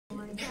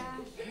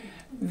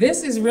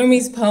This is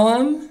Rumi's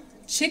poem,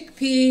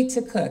 Chickpea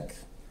to Cook.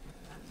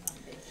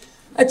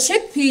 A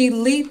chickpea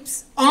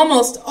leaps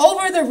almost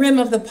over the rim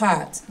of the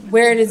pot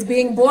where it is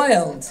being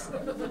boiled.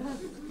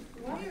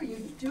 Why are you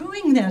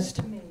doing this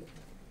to me?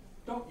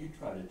 Don't you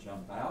try to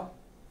jump out.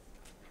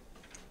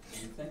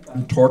 You think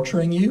I'm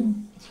torturing you?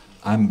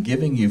 I'm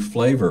giving you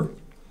flavor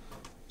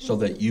so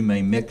that you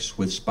may mix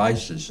with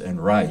spices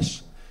and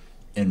rice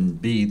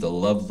and be the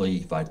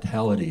lovely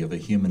vitality of a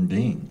human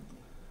being.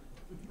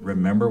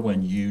 Remember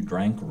when you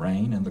drank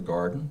rain in the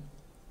garden?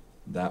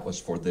 That was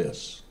for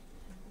this.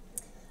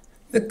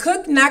 The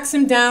cook knocks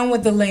him down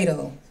with the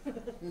ladle.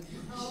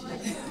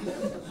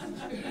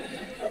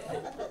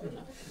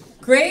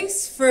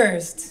 Grace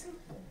first,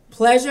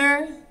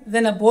 pleasure,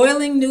 then a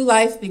boiling new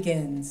life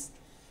begins,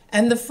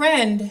 and the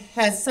friend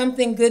has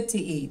something good to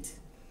eat.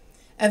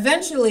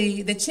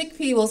 Eventually, the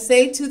chickpea will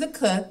say to the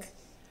cook,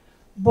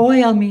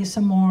 Boil me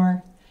some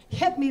more.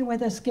 Hit me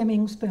with a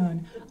skimming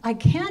spoon. I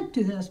can't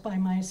do this by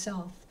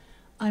myself.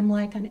 I'm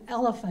like an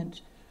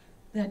elephant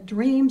that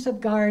dreams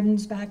of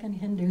gardens back in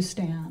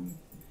Hindustan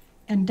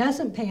and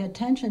doesn't pay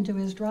attention to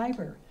his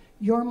driver.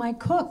 You're my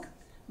cook,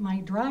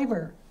 my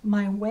driver,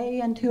 my way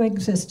into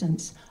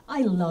existence.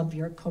 I love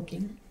your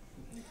cooking.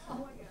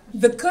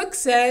 The cook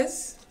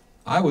says,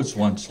 I was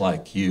once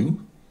like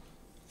you,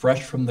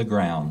 fresh from the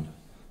ground.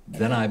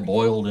 Then I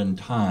boiled in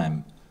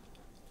time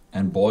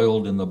and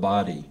boiled in the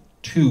body,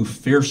 2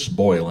 fierce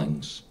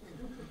boilings.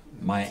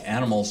 My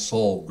animal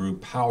soul grew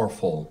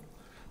powerful.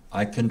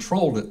 I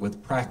controlled it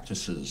with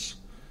practices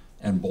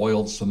and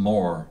boiled some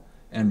more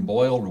and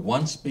boiled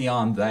once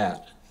beyond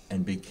that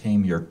and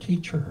became your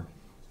teacher.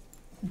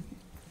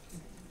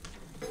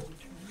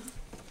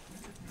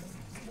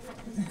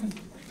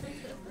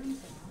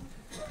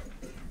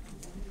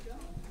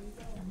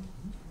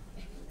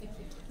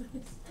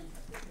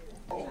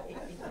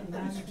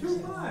 It's too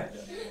much.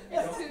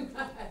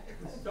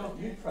 Don't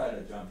you try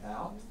to jump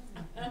out.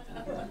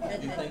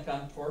 You think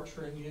I'm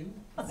torturing you?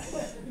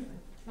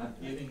 I'm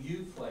giving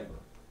you flavor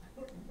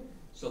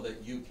so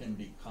that you can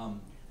become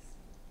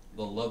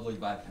the lovely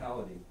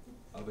vitality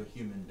of a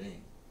human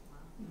being.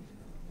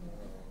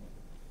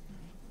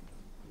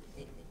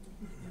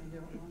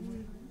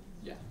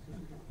 Yeah.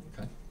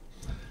 Okay.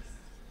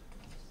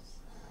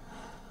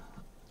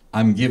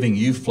 I'm giving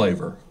you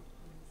flavor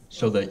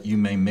so that you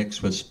may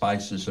mix with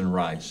spices and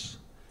rice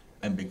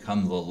and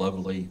become the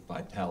lovely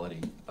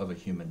vitality of a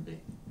human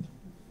being.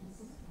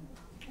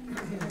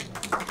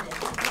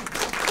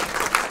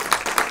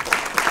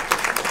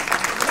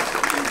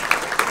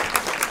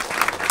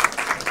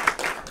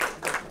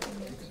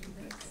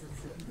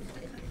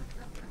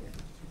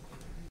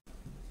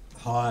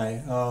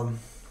 Hi.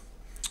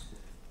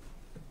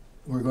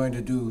 We're going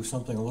to do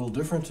something a little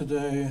different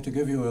today to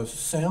give you a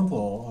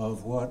sample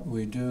of what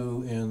we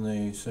do in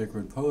the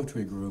Sacred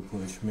Poetry Group,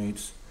 which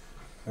meets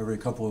every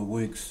couple of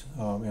weeks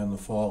in the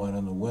fall and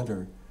in the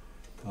winter.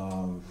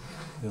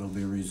 It'll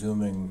be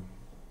resuming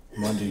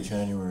Monday,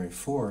 January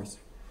 4th.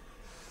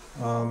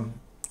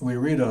 We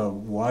read a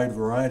wide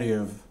variety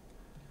of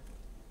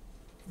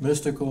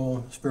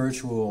mystical,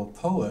 spiritual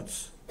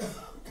poets,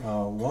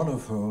 one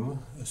of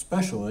whom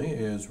especially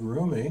is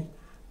Rumi,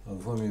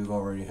 of whom you've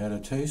already had a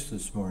taste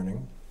this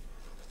morning.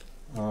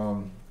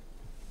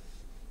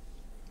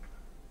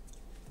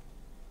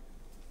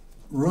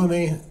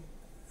 Rumi,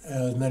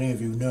 as many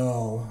of you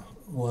know,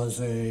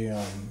 was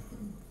a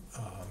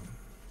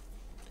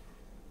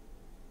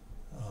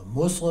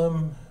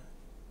Muslim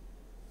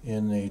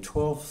in the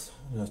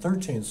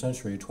 13th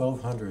century,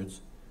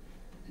 1200s.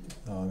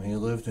 He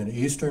lived in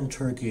eastern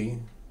Turkey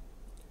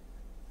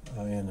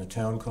in a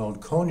town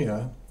called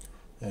Konya,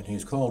 and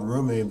he's called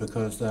Rumi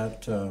because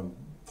that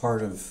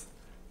part of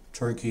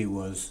Turkey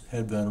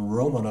had been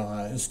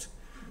Romanized,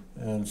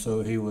 and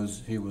so he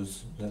was.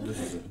 This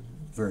is a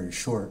very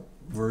short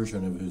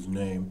version of his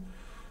name.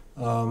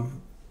 So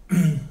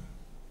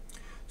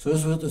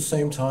this was at the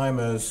same time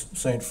as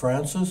St.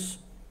 Francis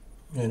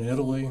in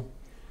Italy,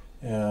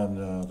 and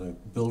the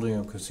building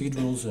of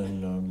cathedrals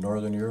in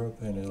Northern Europe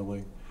and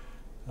Italy.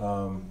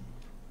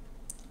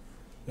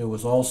 It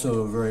was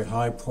also a very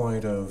high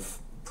point of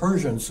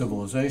Persian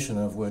civilization,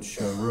 of which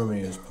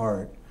Rumi is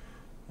part.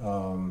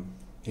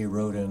 He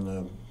wrote in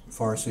the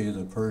Farsi,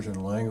 the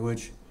Persian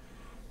language,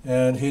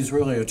 and he's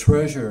really a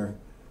treasure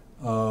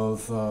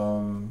of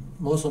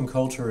Muslim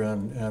culture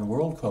and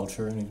world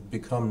culture, and he's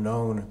become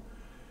known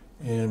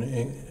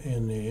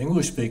in the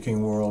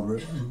English-speaking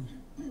world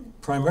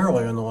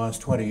primarily in the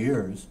last 20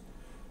 years,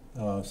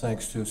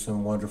 thanks to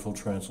some wonderful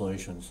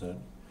translations that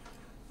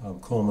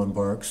Coleman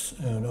Barks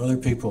and other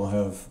people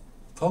have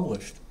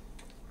published.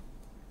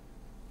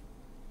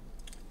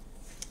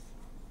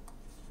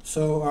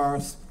 So our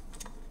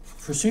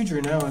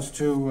procedure now is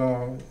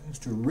to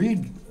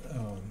read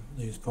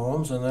these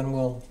poems, and then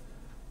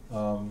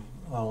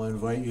I'll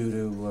invite you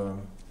to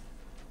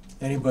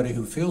anybody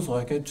who feels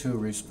like it to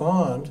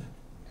respond.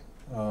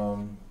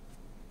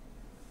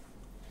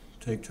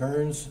 Take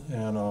turns,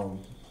 and I'll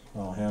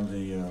hand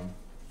the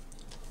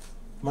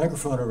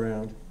microphone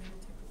around.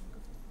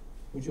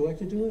 Would you like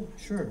to do it?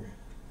 Sure.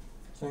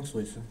 Thanks,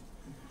 Lisa.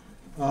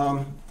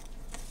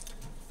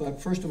 But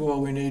first of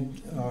all, we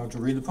need to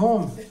read the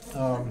poem.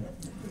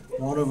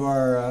 One of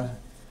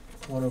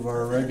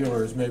our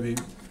regulars, maybe.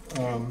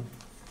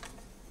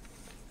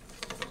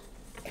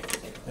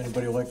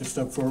 Anybody would like to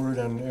step forward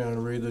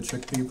and read the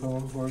chickpea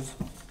poem for us?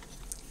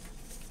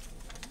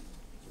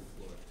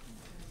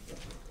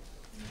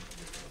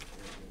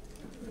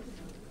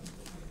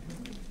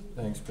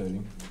 Thanks,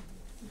 Betty.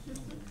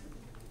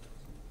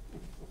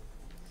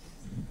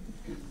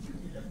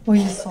 Well,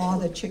 you saw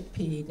the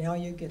chickpea, now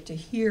you get to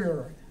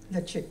hear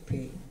the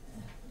chickpea.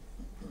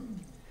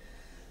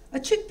 A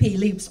chickpea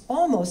leaps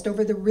almost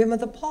over the rim of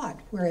the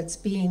pot where it's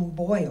being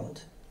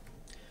boiled.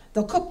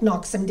 The cook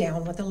knocks him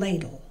down with a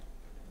ladle.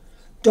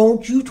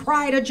 Don't you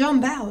try to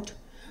jump out.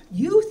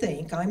 You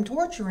think I'm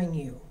torturing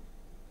you.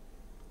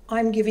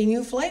 I'm giving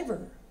you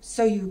flavor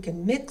so you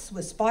can mix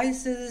with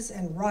spices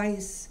and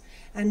rice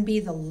and be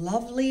the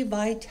lovely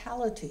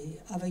vitality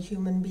of a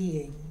human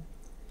being.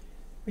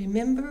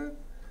 Remember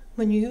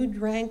when you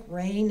drank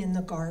rain in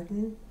the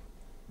garden?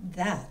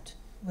 That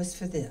was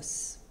for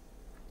this.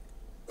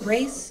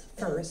 Grace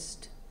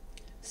first,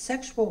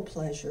 sexual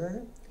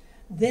pleasure,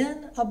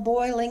 then a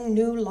boiling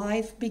new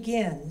life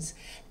begins,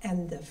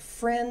 and the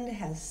friend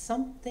has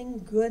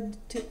something good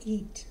to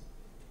eat.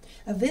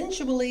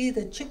 Eventually,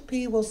 the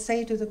chickpea will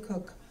say to the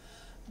cook,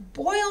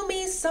 boil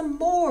me some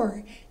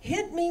more,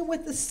 hit me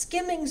with the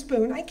skimming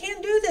spoon. I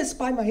can't do this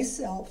by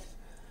myself.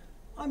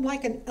 I'm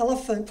like an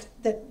elephant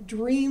that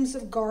dreams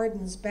of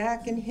gardens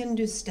back in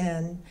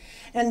Hindustan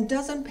and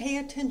doesn't pay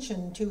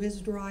attention to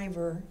his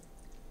driver.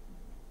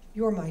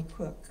 You're my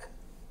cook,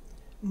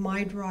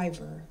 my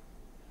driver,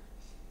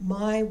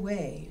 my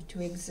way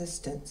to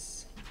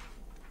existence.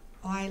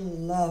 I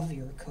love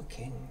your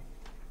cooking.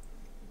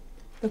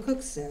 The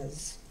cook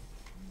says,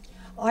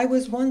 I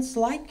was once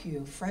like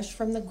you, fresh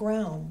from the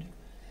ground.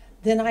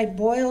 Then I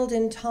boiled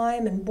in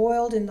time and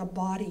boiled in the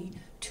body,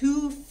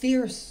 2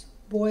 fierce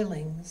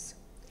boilings.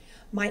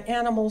 My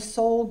animal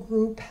soul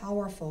grew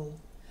powerful.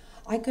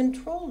 I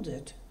controlled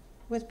it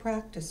with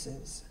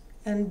practices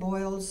and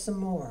boiled some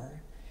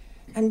more,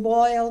 and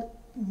boiled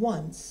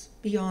once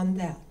beyond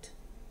that,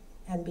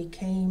 and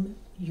became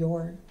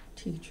your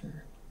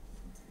teacher.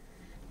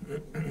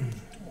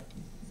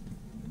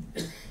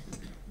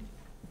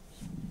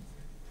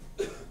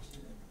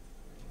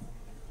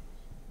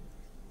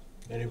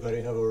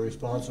 Anybody have a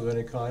response of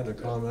any kind, a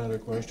comment, a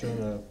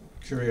question, a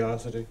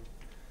curiosity?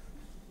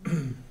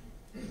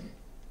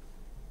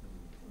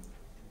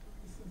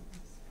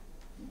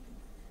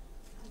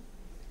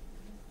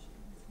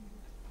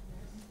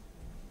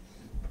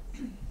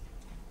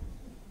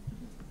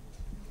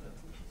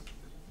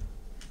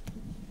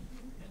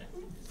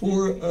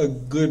 For a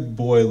good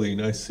boiling,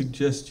 I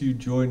suggest you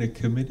join a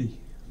committee.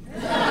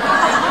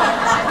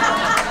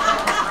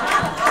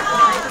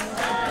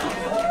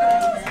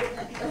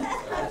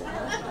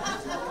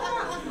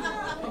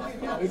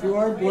 If you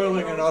aren't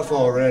boiling enough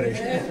already.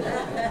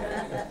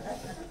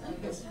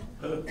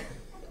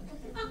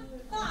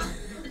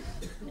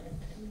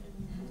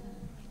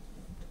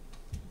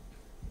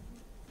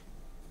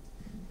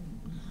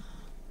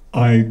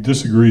 I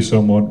disagree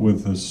somewhat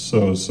with this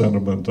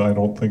sentiment. I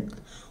don't think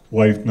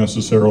life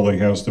necessarily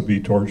has to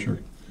be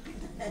torture.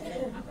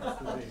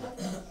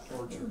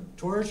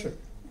 Torture.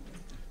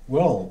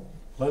 Well,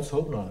 let's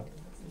hope not.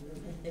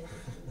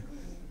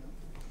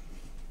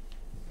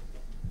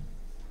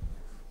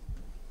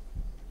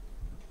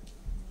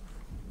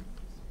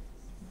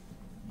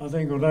 I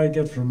think what I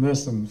get from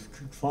this, and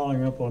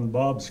following up on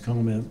Bob's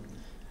comment,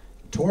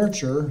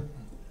 torture,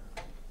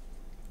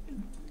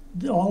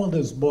 all of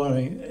this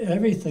boiling,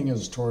 everything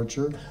is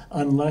torture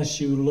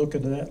unless you look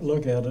at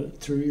it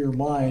through your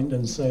mind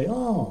and say,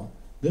 oh,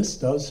 this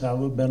does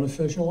have a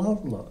beneficial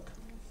outlook.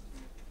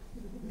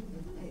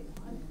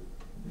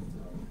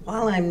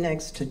 While I'm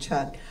next to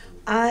Chuck,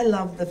 I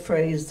love the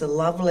phrase, the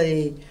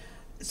lovely,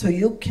 so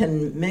you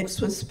can mix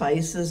with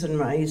spices and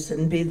rice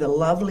and be the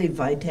lovely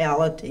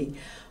vitality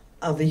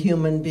of a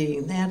human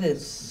being. That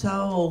is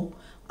so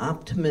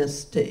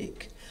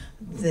optimistic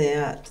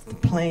that the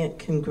plant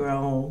can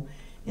grow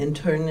and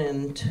turn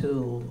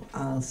into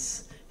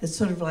us. It's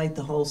sort of like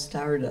the whole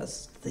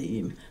Stardust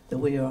theme, that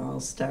we are all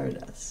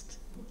Stardust.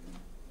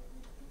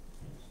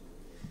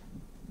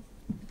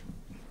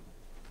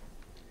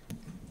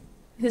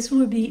 This one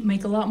would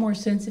make a lot more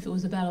sense if it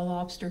was about a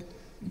lobster.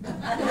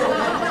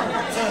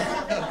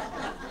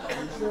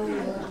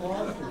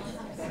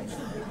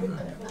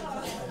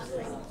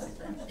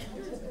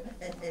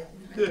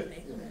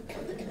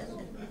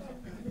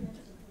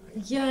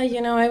 Yeah,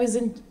 you know, I was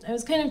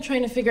kind of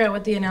trying to figure out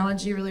what the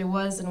analogy really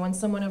was, and when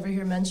someone over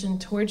here mentioned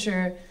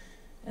torture,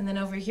 and then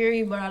over here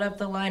you brought up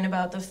the line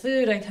about the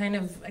food, I kind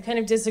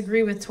of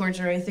disagree with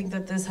torture. I think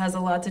that this has a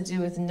lot to do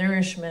with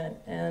nourishment,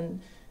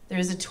 and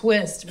there's a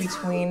twist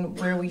between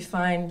where we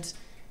find,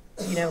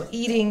 you know,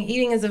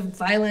 eating is a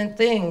violent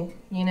thing.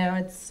 You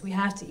know, we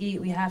have to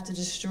eat, we have to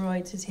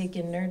destroy to take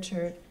in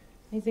nurture.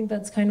 I think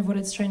that's kind of what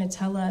it's trying to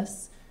tell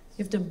us.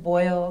 You have to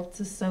boil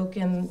to soak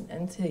in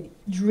and to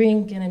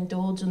drink and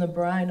indulge in the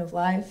brine of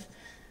life.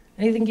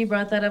 And I think you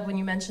brought that up when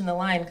you mentioned the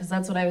line, because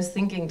that's what I was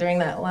thinking during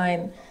that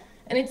line.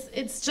 And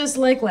it's just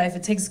like life.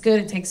 It takes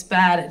good, it takes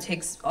bad, it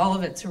takes all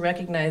of it to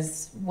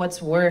recognize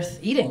what's worth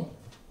eating.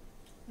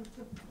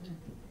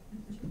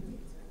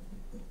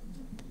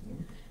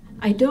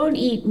 I don't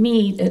eat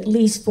meat at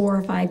least 4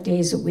 or 5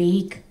 days a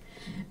week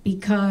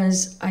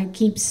because I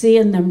keep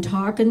seeing them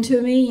talking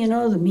to me, you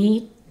know, the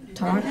meat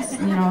talks,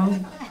 you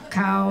know,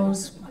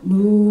 cows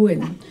moo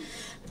and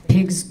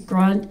pigs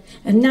grunt.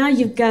 And now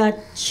you've got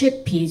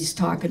chickpeas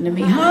talking to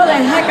me. How the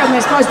heck am I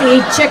supposed to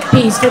eat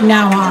chickpeas from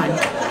now on?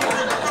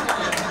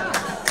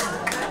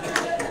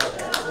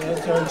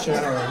 That's our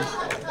challenge.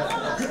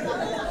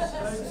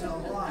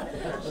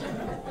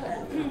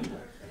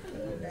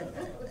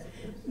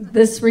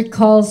 This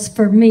recalls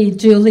for me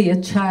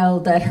Julia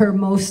Child at her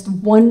most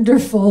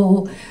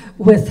wonderful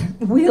with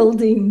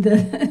wielding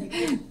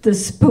the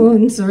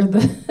spoons or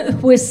the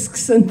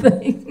whisks and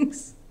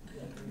things.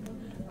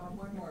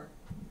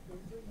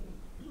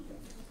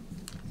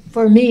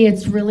 For me,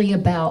 it's really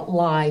about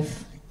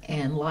life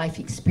and life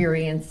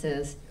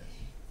experiences.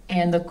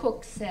 And the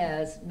cook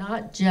says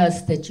not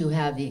just that you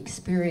have the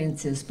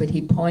experiences, but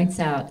he points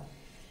out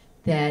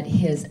that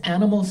his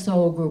animal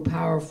soul grew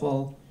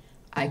powerful.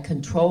 I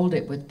controlled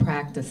it with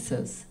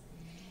practices.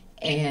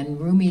 And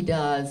Rumi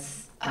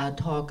does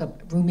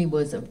Rumi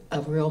was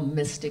a real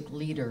mystic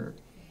leader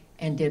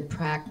and did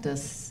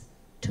practice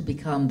to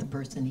become the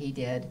person he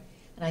did.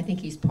 And I think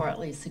he's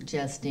partly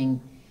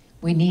suggesting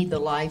we need the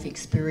life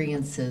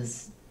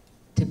experiences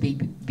to be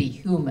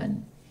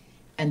human.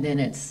 And then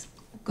it's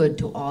good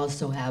to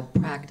also have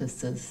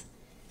practices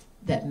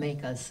that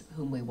make us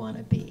whom we want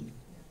to be.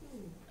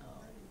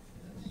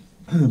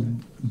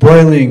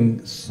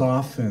 Boiling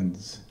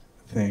softens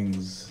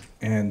things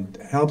and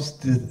helps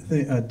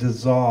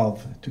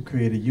dissolve to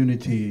create a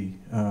unity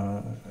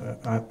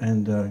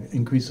and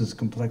increases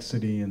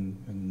complexity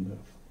and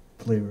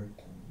flavor.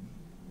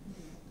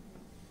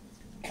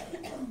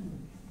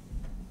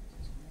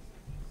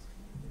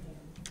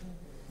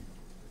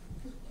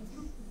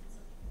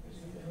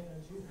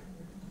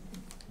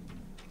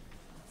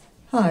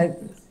 Hi,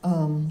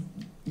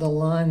 the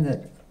line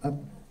that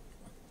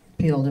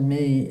appealed to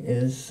me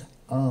is,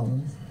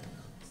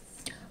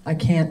 I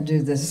can't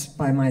do this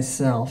by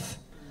myself.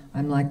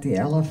 I'm like the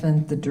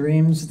elephant that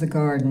dreams of the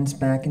gardens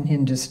back in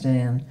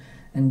Hindustan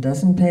and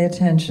doesn't pay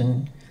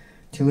attention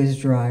to his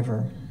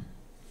driver.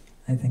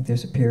 I think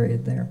there's a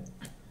period there.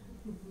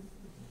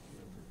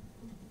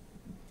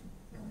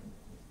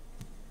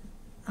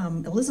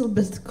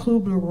 Elizabeth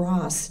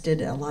Kubler-Ross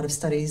did a lot of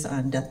studies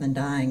on death and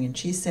dying, and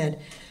she said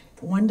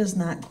one does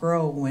not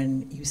grow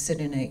when you sit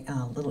in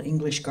a little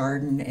English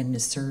garden and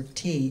is served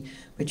tea,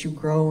 but you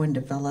grow and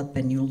develop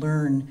and you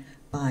learn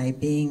by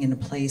being in a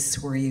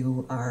place where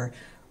you are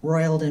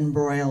roiled and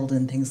broiled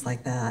and things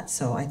like that.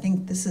 So I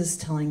think this is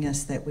telling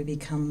us that we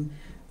become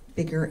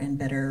bigger and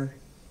better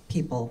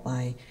people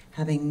by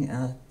having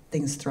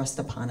things thrust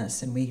upon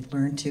us, and we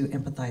learn to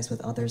empathize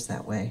with others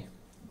that way.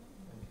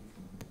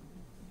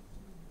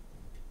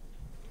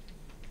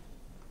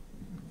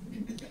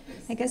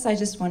 I guess I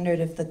just wondered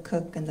if the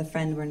cook and the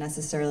friend were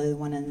necessarily the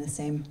one and the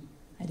same.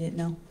 I didn't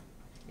know.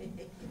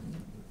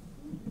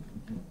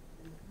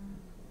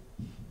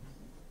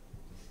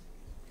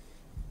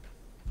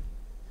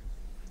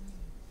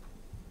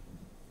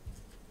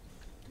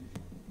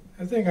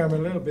 I think I'm a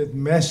little bit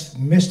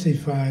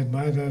mystified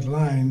by that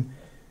line,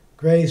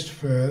 grace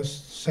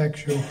first,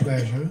 sexual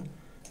pleasure,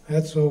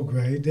 that's all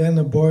great, then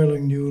a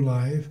boiling new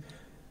life.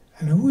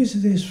 And who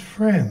is this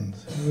friend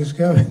who's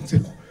going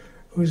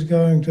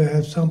to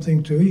have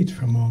something to eat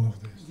from all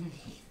of this? Is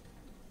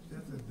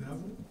that the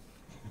devil?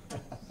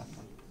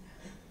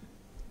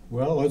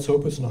 Well, let's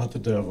hope it's not the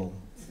devil.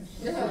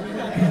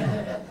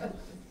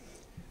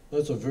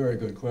 That's a very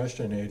good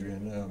question,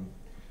 Adrian.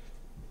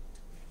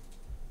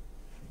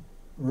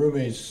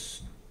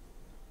 Rumi's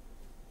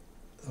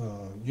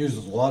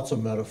uses lots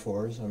of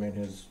metaphors. I mean,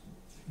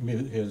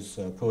 his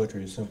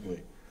poetry is simply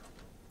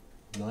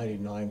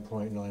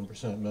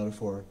 99.9%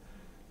 metaphor.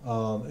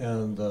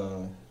 And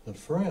the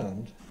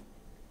friend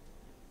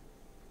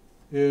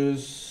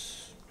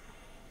is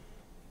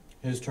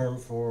his term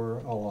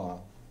for Allah,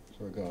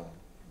 for God.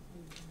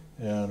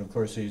 And of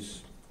course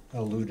he's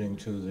alluding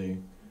to the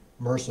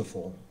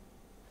merciful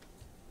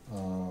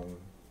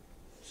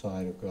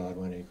side of God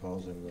when he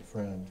calls him the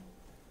friend.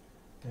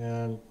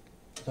 And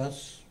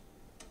that's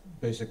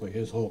basically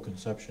his whole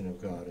conception of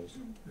God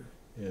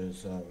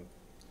is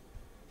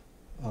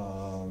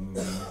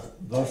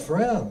the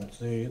friend,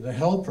 the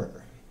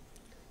helper.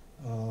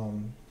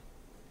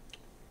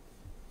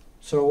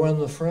 So when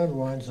the friend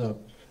winds up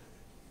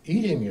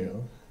eating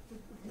you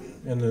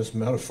in this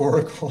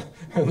metaphorical,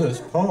 in this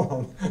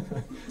poem,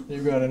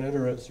 you've got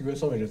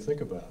something to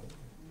think about,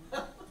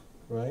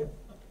 right?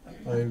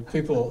 I mean,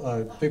 people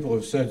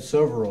have said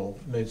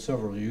made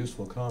several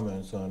useful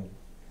comments on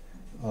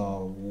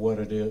what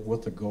it is,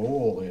 what the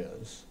goal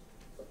is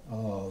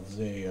of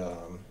the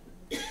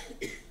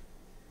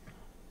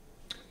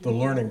the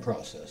learning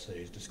process that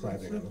he's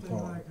describing in the Something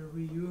poem. like a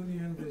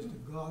reunion with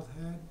the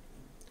Godhead?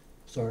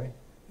 Sorry?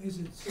 Is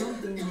it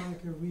something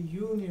like a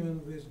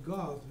reunion with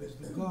God, with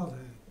the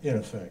Godhead? In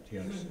effect,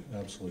 yes,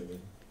 absolutely.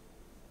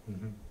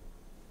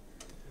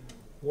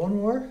 One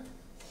more?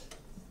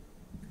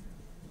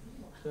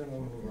 Then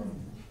we'll move on.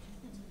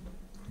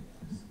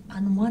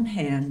 On one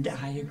hand,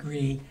 I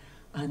agree.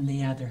 On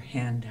the other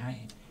hand,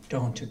 I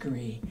don't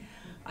agree.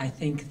 I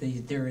think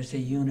there is a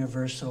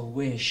universal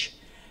wish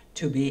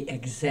to be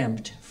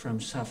exempt from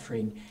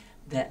suffering.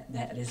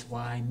 That is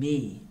why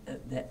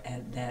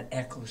that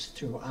echoes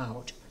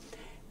throughout.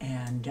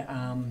 And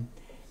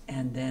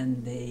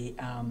then the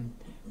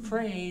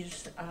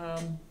phrase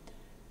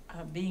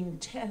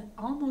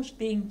almost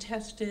being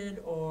tested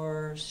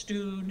or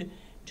stewed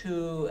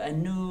to a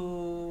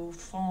new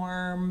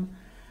form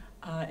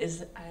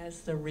is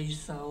as the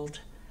result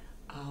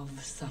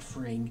of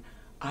suffering.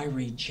 I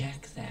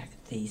reject that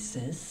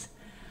thesis.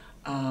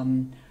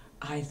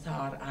 I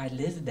thought I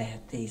lived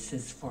that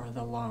thesis for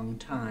the long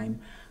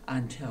time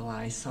until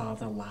I saw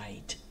the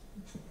light.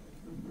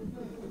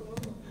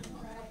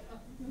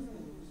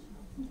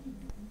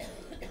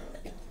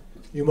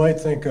 You might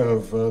think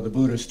of the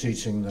Buddhist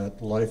teaching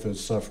that life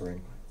is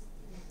suffering.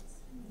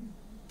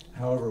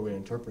 However we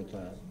interpret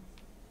that.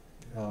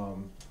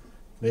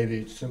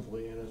 Maybe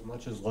simply in as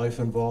much as life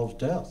involves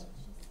death.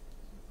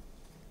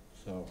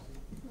 So.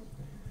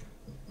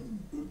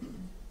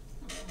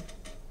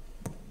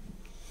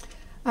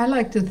 I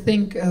like to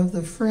think of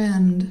the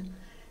friend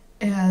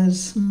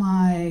as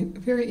my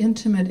very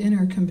intimate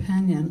inner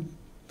companion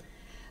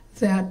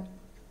that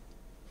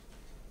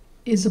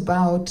is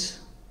about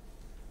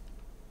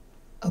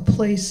a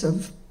place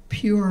of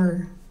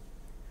pure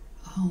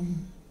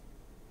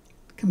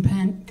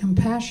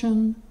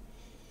compassion,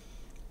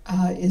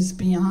 is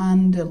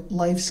beyond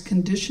life's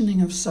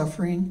conditioning of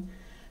suffering.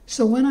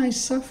 So when I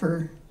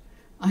suffer,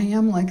 I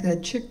am like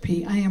that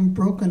chickpea. I am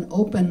broken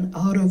open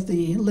out of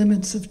the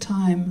limits of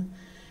time,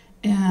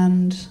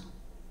 and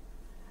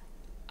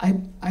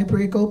I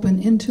break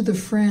open into the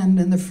friend,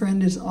 and the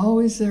friend is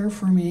always there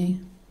for me.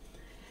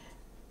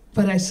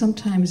 But I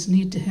sometimes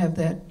need to have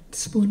that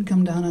spoon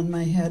come down on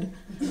my head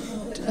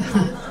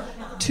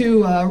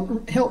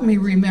to help me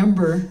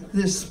remember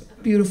this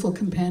beautiful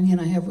companion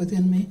I have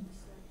within me.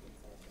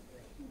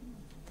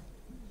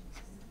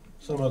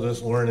 Some of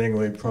this learning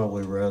we'd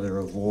probably rather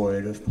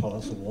avoid if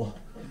possible.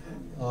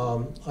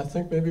 I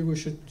think maybe we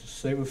should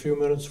save a few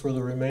minutes for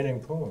the remaining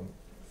poem.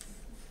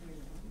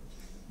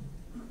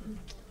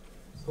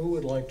 Who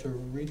would like to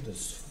read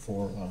this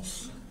for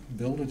us?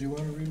 Bill, did you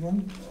want to read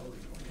one?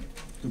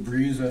 The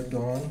Breeze at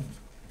Dawn.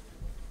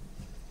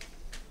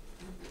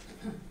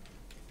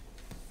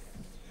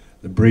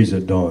 The breeze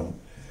at dawn.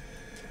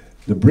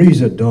 The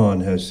breeze at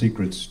dawn has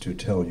secrets to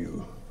tell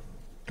you.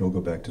 Don't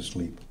go back to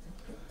sleep.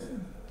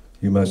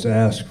 You must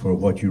ask for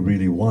what you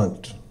really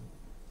want.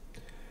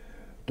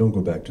 Don't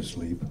go back to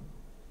sleep.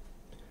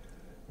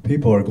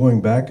 People are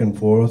going back and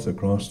forth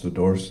across the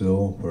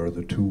doorsill where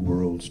the two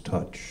worlds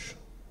touch.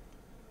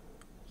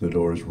 The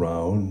door is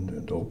round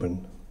and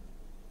open.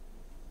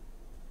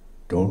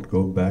 Don't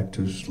go back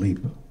to sleep.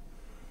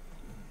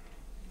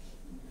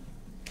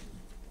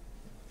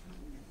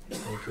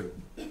 Thank you.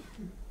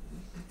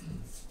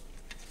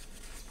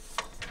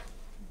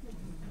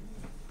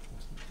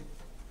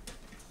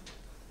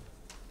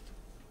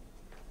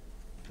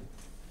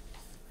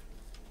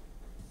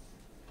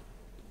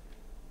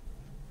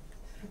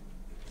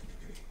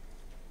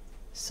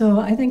 So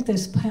I think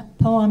this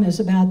poem is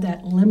about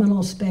that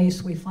liminal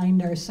space we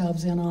find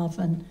ourselves in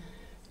often,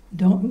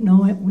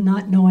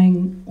 not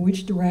knowing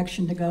which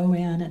direction to go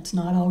in. It's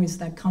not always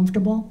that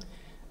comfortable,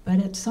 but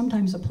it's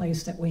sometimes a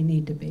place that we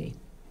need to be.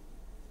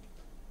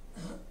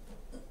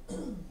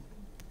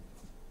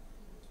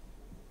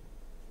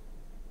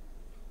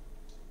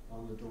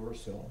 On the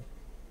doorsill.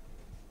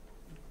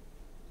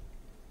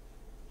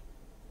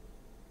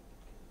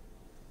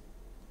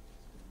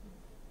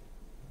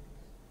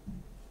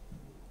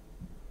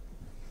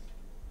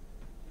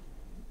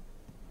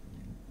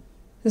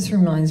 This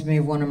reminds me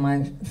of one of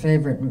my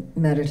favorite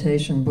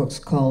meditation books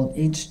called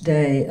Each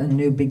Day a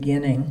New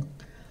Beginning,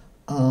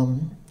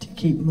 to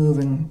keep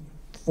moving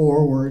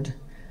forward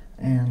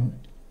and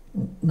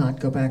not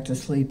go back to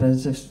sleep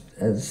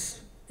as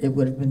it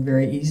would have been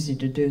very easy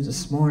to do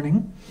this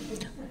morning.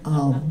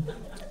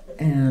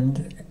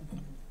 And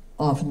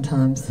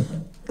oftentimes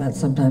that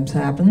sometimes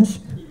happens.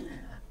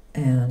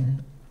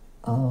 And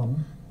but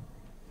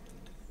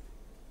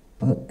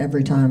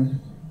every time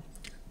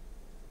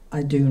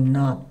I do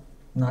not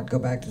go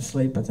back to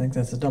sleep, I think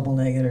that's a double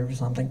negative or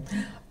something.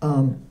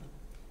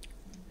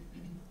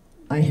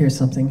 I hear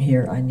something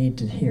here I need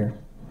to hear.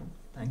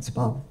 Thanks,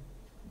 Bob.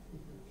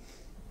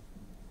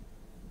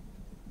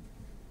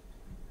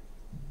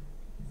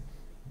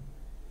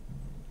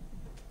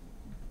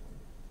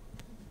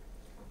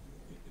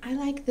 I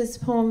like this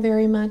poem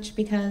very much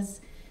because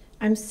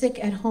I'm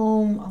sick at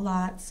home a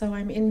lot, so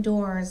I'm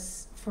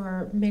indoors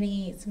for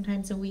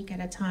sometimes a week at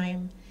a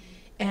time.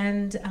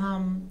 And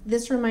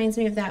this reminds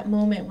me of that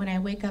moment when I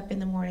wake up in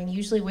the morning,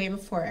 usually way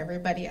before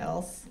everybody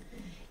else.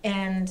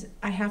 And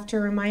I have to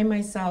remind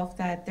myself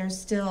that there's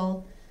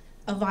still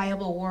a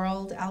viable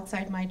world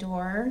outside my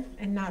door,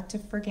 and not to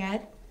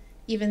forget,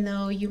 even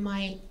though you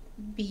might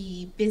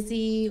be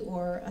busy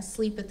or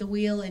asleep at the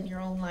wheel in your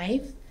own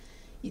life,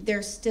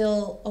 there's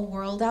still a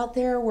world out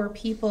there where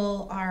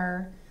people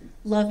are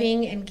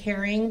loving and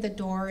caring. The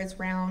door is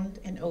round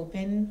and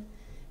open.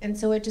 And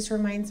so it just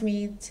reminds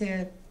me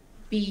to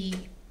be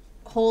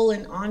whole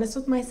and honest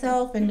with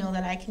myself and know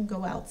that I can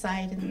go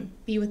outside and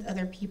be with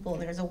other people,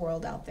 and there's a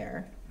world out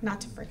there,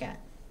 not to forget.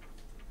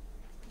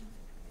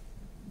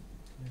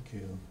 Thank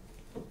you.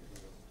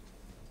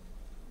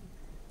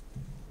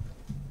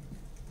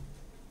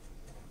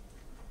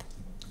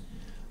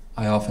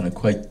 I often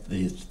equate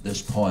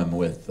this poem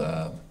with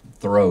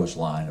Thoreau's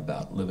line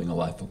about living a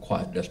life of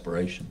quiet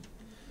desperation.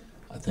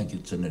 I think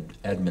it's an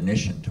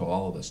admonition to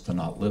all of us to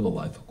not live a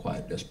life of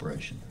quiet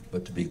desperation,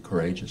 but to be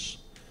courageous,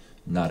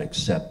 not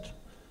accept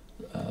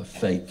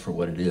fate for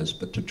what it is,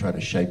 but to try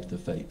to shape the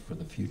fate for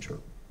the future.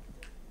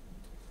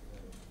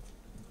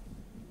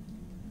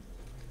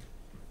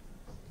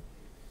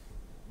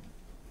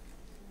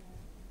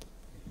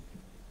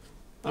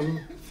 I'm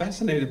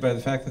fascinated by the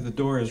fact that the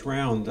door is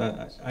round.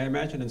 I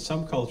imagine in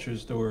some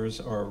cultures doors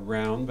are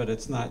round, but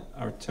it's not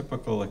our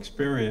typical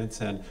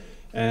experience.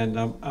 And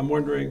I'm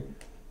wondering,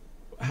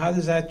 how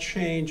does that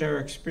change our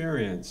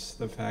experience?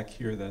 The fact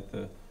here that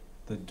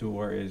the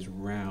door is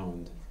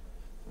round.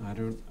 I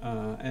don't,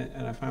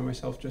 and I find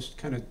myself just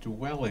kind of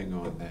dwelling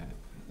on that.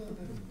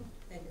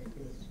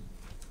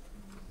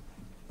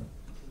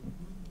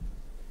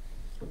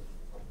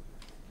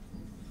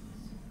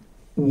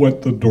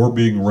 What the door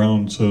being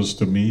round says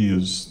to me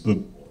is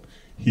that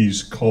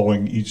he's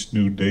calling each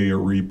new day a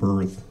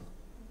rebirth.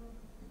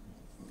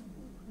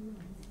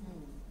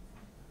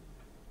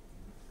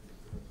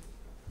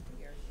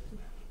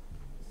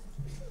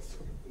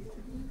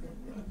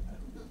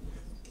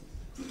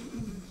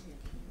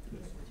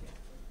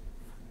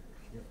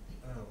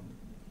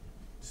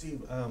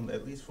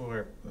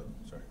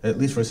 At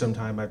least for some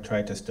time, I've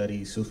tried to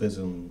study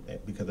Sufism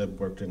because I've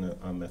worked in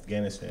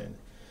Afghanistan.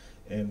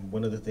 And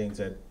one of the things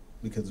that,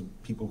 because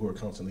of people who are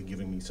constantly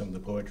giving me some of the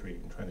poetry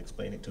and trying to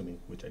explain it to me,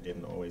 which I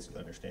didn't always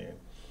understand,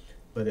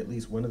 but at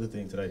least one of the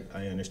things that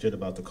I understood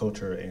about the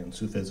culture and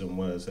Sufism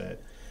was that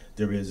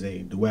there is a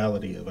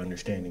duality of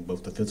understanding,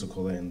 both the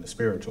physical and the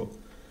spiritual.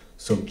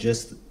 So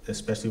just,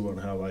 especially on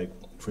how, like,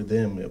 for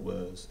them it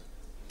was,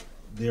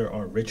 there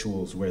are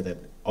rituals where that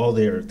all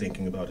they're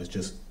thinking about is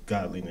just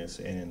godliness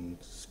and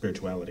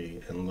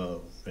spirituality and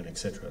love and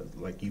etc.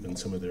 Like even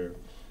some of their,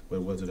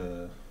 what was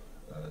it,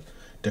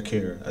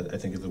 Dakar, I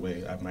think is the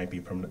way I might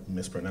be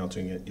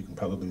mispronouncing it. You can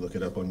probably look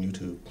it up on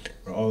YouTube.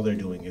 Where all they're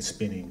doing is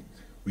spinning,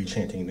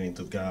 rechanting names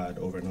of God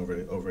over and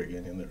over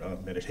again in their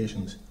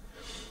meditations.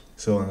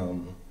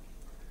 So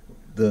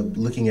the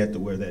looking at the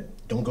where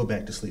that don't go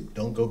back to sleep,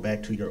 don't go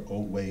back to your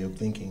old way of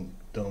thinking.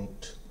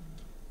 Don't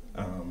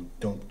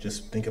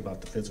just think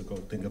about the physical,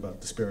 think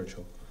about the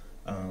spiritual.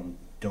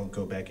 Don't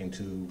go back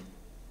into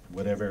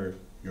whatever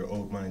your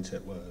old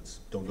mindset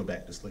was. Don't go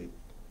back to sleep.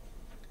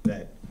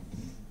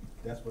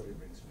 That's what it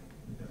brings me.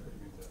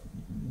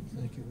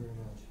 Thank you very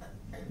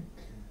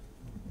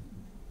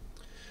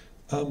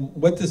much.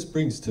 What this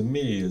brings to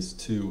me is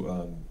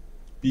to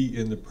be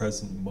in the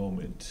present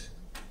moment.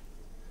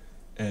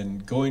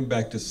 And going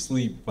back to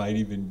sleep might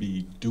even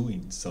be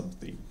doing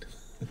something.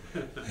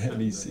 And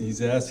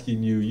he's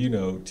asking you, you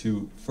know,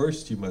 to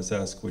first you must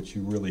ask what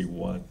you really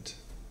want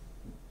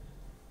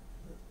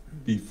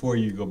before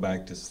you go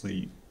back to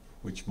sleep,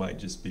 which might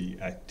just be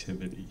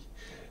activity.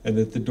 And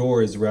that the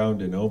door is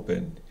round and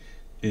open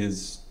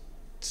is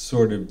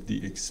sort of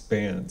the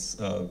expanse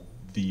of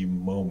the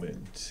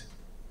moment.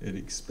 It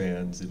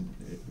expands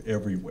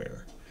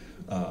everywhere.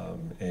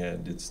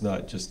 And it's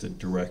not just a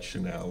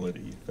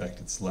directionality. In fact,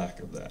 it's lack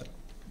of that.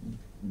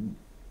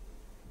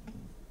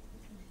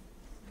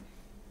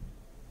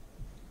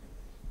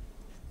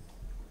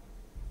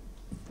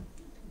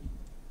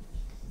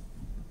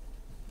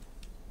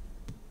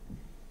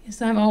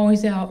 Yes, I'm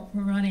always out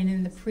running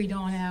in the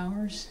pre-dawn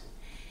hours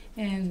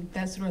and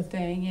that sort of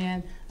thing.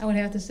 And I would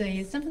have to say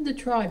it's something to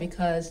try,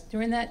 because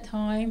during that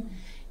time,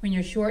 when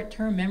your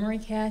short-term memory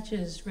cache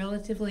is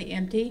relatively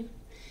empty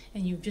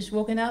and you've just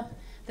woken up,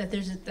 that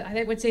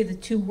I would say the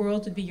two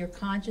worlds would be your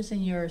conscious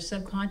and your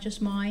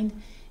subconscious mind,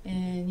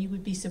 and you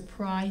would be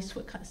surprised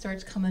what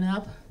starts coming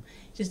up,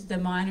 just the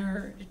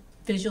minor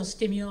visual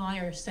stimuli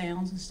or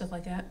sounds and stuff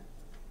like that.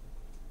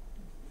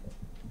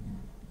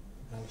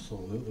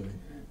 Absolutely.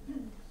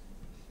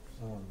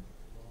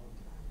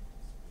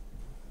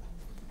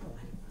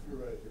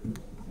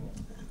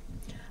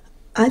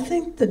 I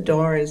think the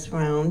door is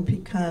round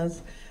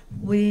because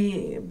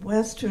we,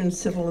 Western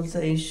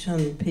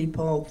civilization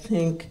people,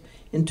 think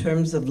in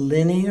terms of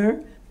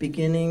linear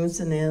beginnings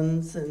and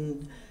ends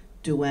and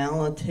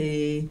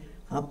duality,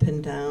 up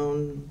and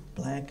down,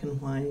 black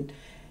and white.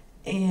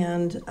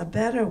 And a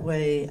better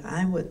way,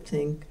 I would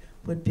think,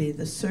 would be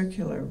the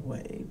circular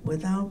way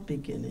without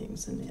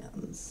beginnings and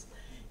ends.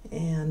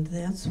 And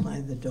that's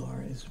why the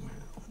door is round.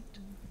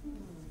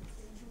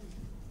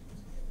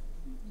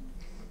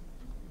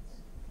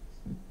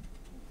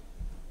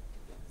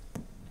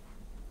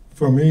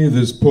 For me,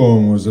 this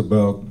poem was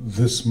about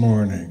this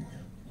morning.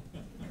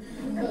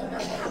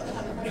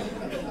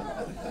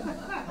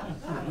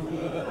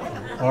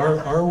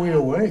 Are we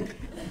awake?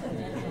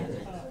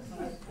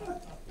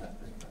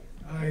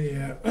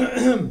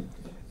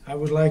 I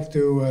would like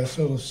to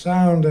sort of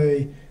sound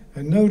a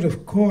note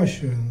of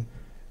caution,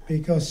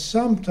 because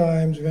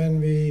sometimes when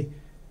we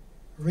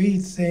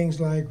read things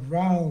like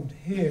round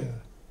here,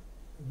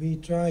 we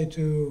try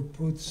to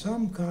put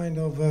some kind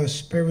of a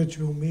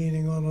spiritual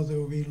meaning on it,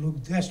 or we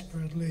look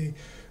desperately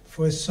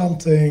for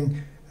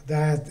something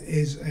that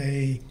is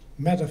a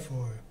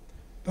metaphor.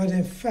 But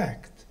in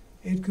fact,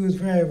 it could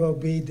very well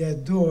be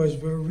that doors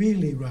were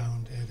really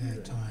round at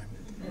that time.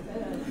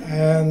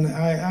 And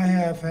I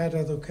have had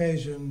that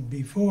occasion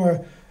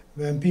before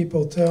when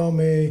people tell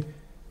me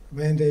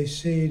when they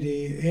see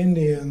the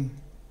Indian,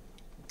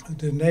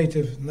 the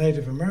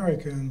Native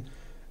American,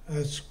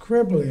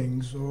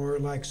 scribblings or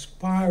like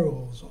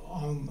spirals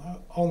on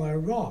a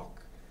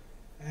rock.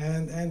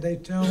 And they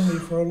tell me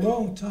for a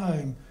long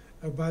time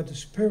about the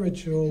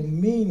spiritual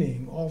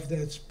meaning of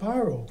that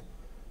spiral.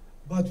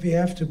 But we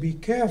have to be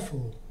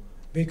careful,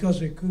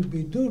 because it could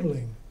be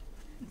doodling.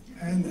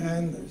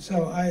 And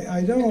so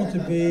I don't want to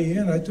be,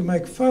 to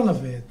make fun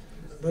of it,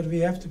 but we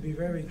have to be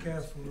very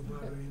careful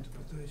about our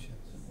interpretations.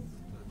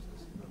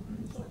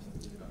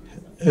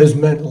 As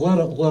meant, let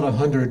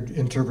 100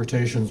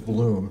 interpretations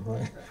bloom,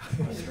 right?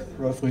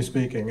 Roughly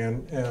speaking,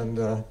 and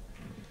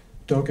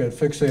don't get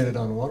fixated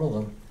on one of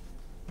them.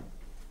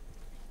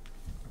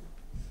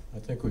 I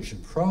think we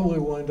should probably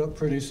wind up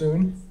pretty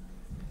soon.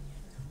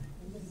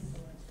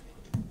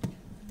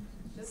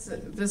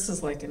 This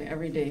is like an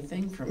everyday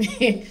thing for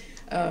me.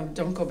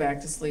 Don't go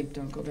back to sleep,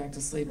 don't go back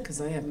to sleep,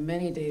 because I have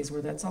many days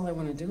where that's all I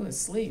want to do is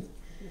sleep.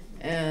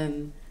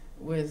 And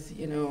with,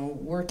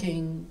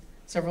 working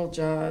several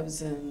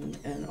jobs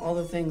and all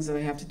the things that I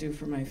have to do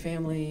for my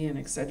family and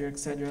et cetera,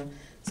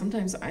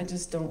 sometimes I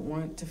just don't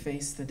want to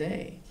face the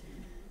day.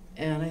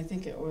 And I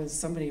think it was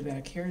somebody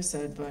back here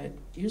said, but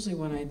usually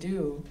when I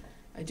do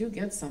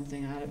get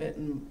something out of it,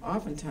 and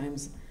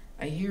oftentimes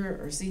I hear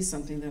or see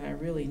something that I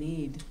really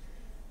need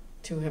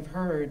to have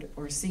heard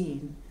or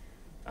seen.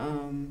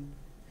 And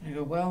I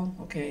go, well,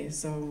 okay,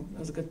 so it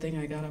was a good thing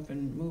I got up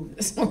and moved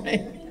this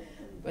morning.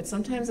 But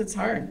sometimes it's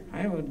hard.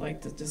 I would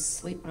like to just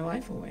sleep my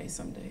life away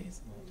some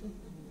days.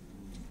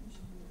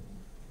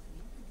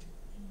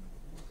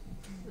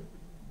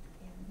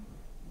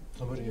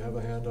 Somebody have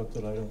a hand up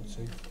that I don't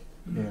see?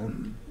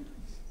 Ann?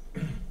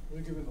 Let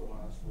me give you the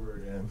last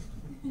word, Ann.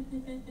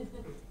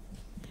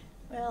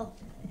 Well,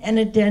 an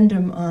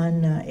addendum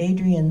on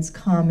Adrian's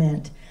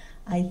comment.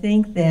 I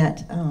think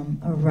that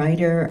a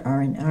writer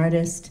or an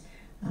artist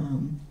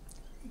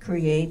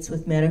creates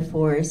with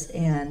metaphors,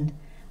 and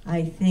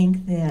I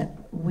think that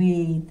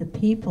we, the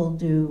people,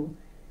 do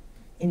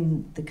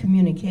in the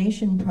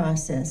communication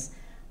process.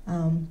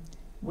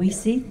 We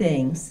see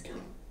things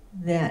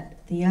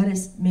that the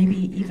artist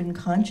maybe even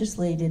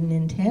consciously didn't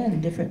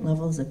intend, different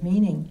levels of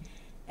meaning,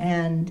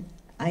 and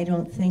I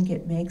don't think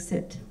it makes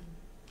it,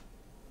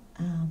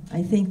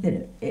 I think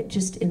that it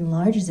just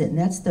enlarges it, and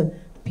that's the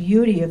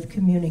beauty of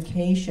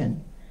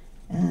communication.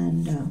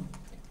 And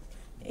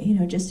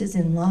just as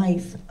in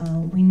life,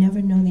 we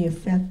never know the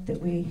effect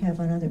that we have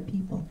on other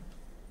people,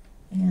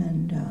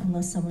 and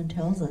unless someone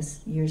tells us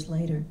years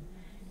later.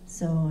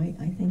 So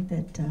I think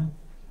that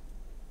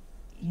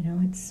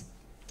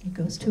it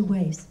goes two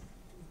ways.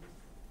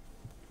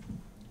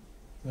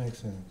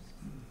 Thanks, Ann.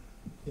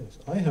 Yes,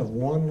 I have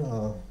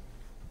one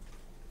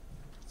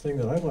thing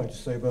that I'd like to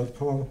say about the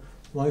poem.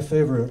 My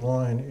favorite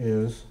line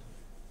is,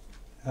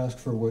 ask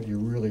for what you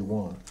really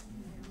want.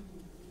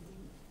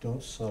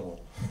 Don't settle.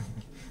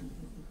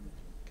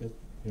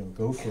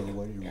 Go for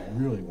what you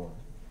really want.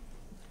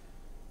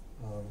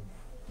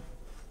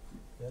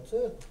 That's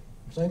it.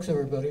 Thanks,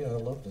 everybody. I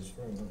love this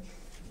very much.